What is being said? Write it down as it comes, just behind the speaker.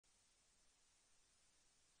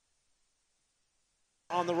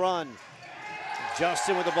On the run.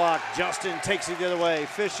 Justin with the block. Justin takes it the other way.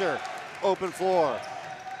 Fisher, open floor.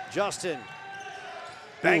 Justin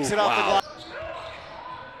banks it off the glass.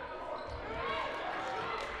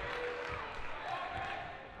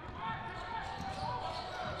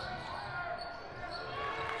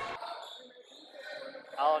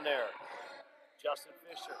 Alnair. Justin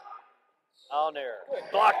Fisher.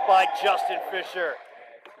 Alnair. Blocked by Justin Fisher.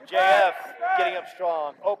 JF getting up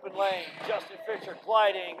strong. Open lane. Justin Fisher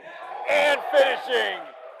gliding and finishing.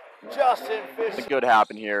 Justin Fisher. Something good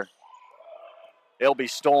happen here. It'll be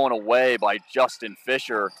stolen away by Justin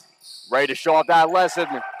Fisher. Ready to show off that lesson.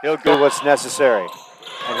 He'll Do what's necessary.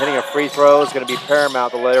 And hitting a free throw is going to be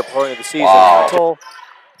paramount the later part of the season. Wow.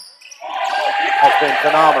 Has been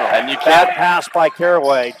phenomenal. And you Bad can't pass by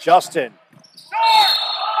Caraway. Justin.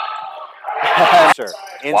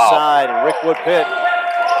 Inside, and Rick Wood-Pitt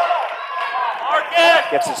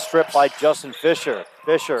gets it stripped by Justin Fisher.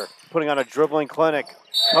 Fisher putting on a dribbling clinic,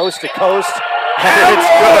 coast to coast, and it's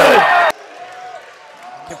good.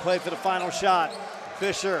 Can play for the final shot.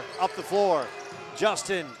 Fisher up the floor.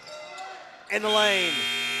 Justin in the lane,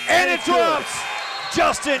 and it drops.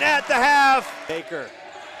 Justin at the half. Baker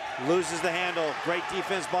loses the handle. Great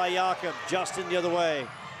defense by Jakob. Justin the other way.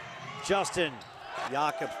 Justin.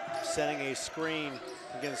 Jakob setting a screen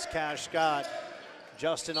against Cash Scott.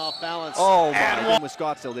 Justin off balance. Oh, my. With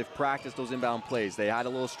Scottsdale, they've practiced those inbound plays. They had a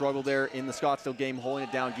little struggle there in the Scottsdale game, holding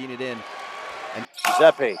it down, getting it in. And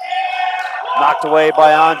Giuseppe knocked away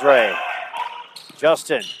by Andre.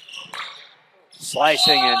 Justin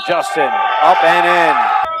slicing, and Justin up and in.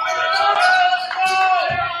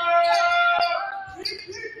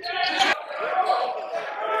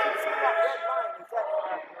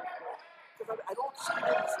 I don't see it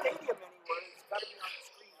in the stadium anywhere. It's got to be on the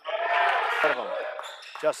screen.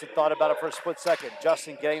 Justin thought about it for a split second.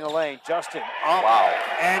 Justin getting the lane. Justin up. Wow.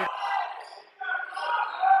 And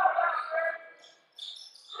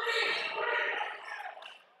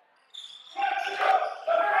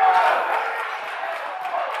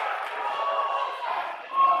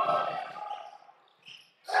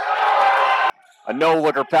a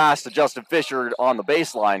no-looker pass to Justin Fisher on the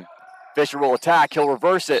baseline. Fisher will attack. He'll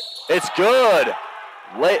reverse it. It's good.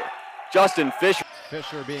 Late. Justin Fisher.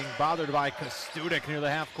 Fisher being bothered by Kostudic near the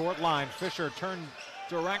half-court line. Fisher turned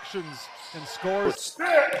directions and scores.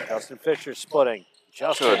 Justin Fisher splitting.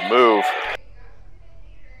 Justin. Good move.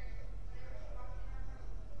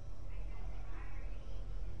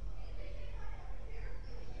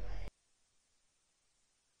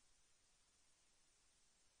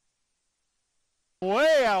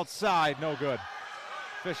 Way outside, no good.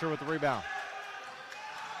 Fisher with the rebound.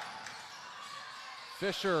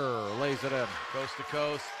 Fisher lays it in, coast to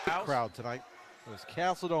coast. Crowd tonight. It was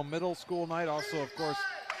Castledome Middle School night. Also, of course,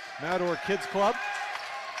 Matador Kids Club.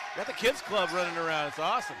 Got the Kids Club running around. It's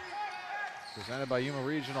awesome. Presented by Yuma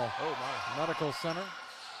Regional Medical Center.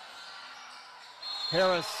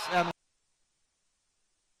 Harris and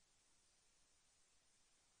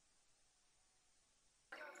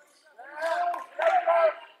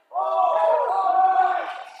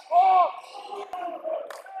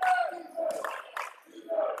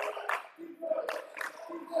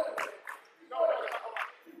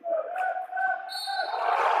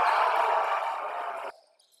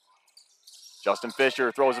Justin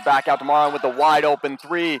Fisher throws it back out to Marlon with the wide open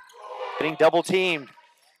three. Getting double teamed.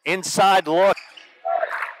 Inside look.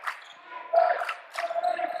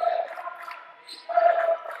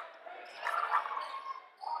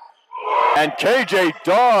 And KJ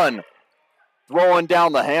Dunn throwing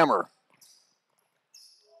down the hammer.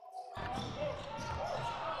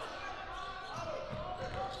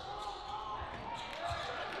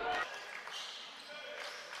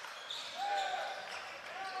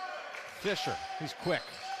 Fisher, he's quick.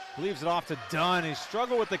 Leaves it off to Dunn. He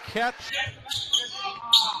struggled with the catch.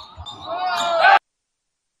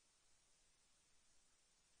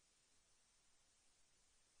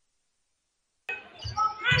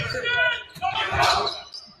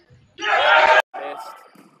 Best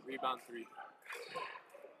rebound three.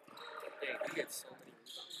 Dang, he gets so many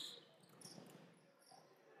rebounds.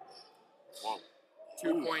 Whoa.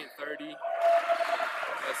 2.30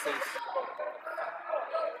 assists.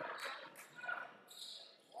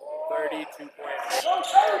 32 points.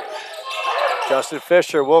 Justin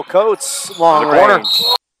Fisher, Will Coates, long corner. range.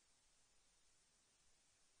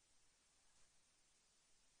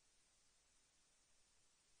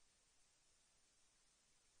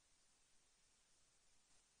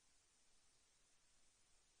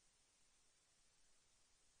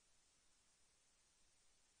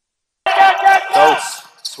 Coates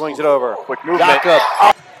swings it over. Quick movement. Jakob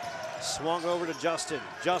up. Swung over to Justin.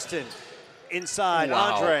 Justin inside.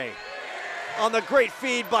 Wow. Andre on the great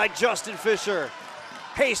feed by Justin Fisher.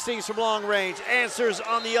 Hastings from long range answers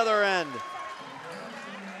on the other end.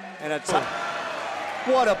 And a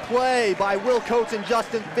What a play by Will Coates and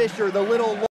Justin Fisher. The little